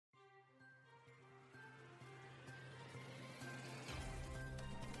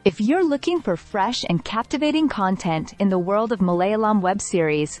If you're looking for fresh and captivating content in the world of Malayalam web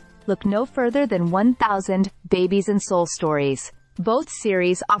series, look no further than 1000 Babies and Soul Stories. Both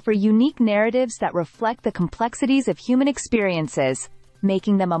series offer unique narratives that reflect the complexities of human experiences,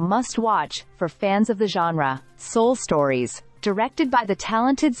 making them a must-watch for fans of the genre. Soul Stories, directed by the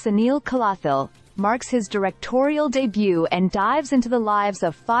talented Sunil Kalathil, marks his directorial debut and dives into the lives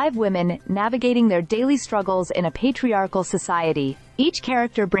of 5 women navigating their daily struggles in a patriarchal society. Each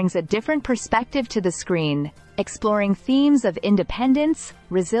character brings a different perspective to the screen, exploring themes of independence,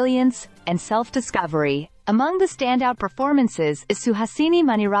 resilience, and self-discovery. Among the standout performances is Suhasini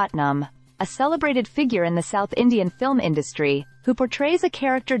Maniratnam, a celebrated figure in the South Indian film industry, who portrays a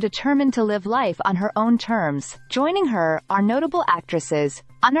character determined to live life on her own terms. Joining her are notable actresses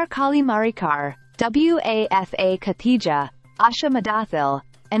Anarkali Marikar, Wafa Khatija, Asha Madathil,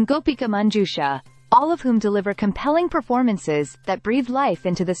 and Gopika Manjusha, all of whom deliver compelling performances that breathe life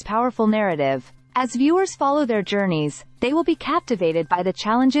into this powerful narrative. As viewers follow their journeys, they will be captivated by the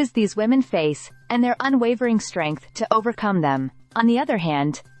challenges these women face and their unwavering strength to overcome them. On the other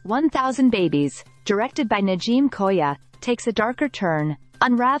hand, 1000 Babies, directed by Najim Koya, takes a darker turn,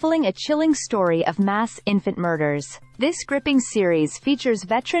 unraveling a chilling story of mass infant murders. This gripping series features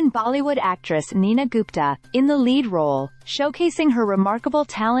veteran Bollywood actress Neena Gupta in the lead role, showcasing her remarkable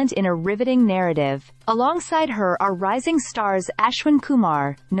talent in a riveting narrative. Alongside her are rising stars Ashwin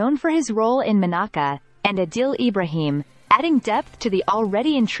Kumar, known for his role in Manaka, and Adil Ibrahim, adding depth to the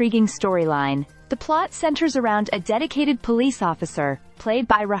already intriguing storyline. The plot centers around a dedicated police officer, played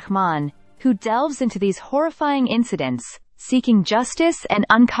by Rahman, who delves into these horrifying incidents, seeking justice and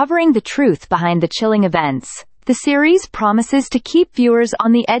uncovering the truth behind the chilling events. The series promises to keep viewers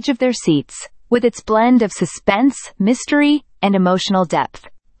on the edge of their seats, with its blend of suspense, mystery, and emotional depth.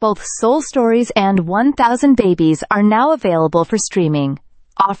 Both Soul Stories and 1000 Babies are now available for streaming,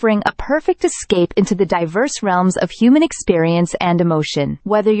 offering a perfect escape into the diverse realms of human experience and emotion.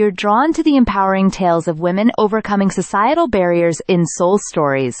 Whether you're drawn to the empowering tales of women overcoming societal barriers in Soul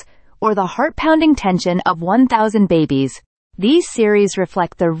Stories, or the heart-pounding tension of 1000 Babies, these series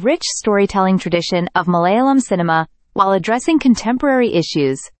reflect the rich storytelling tradition of Malayalam cinema while addressing contemporary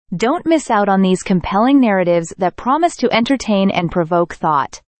issues. Don't miss out on these compelling narratives that promise to entertain and provoke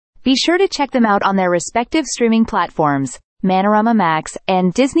thought. Be sure to check them out on their respective streaming platforms, Manorama Max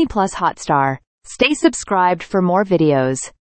and Disney Plus Hotstar. Stay subscribed for more videos.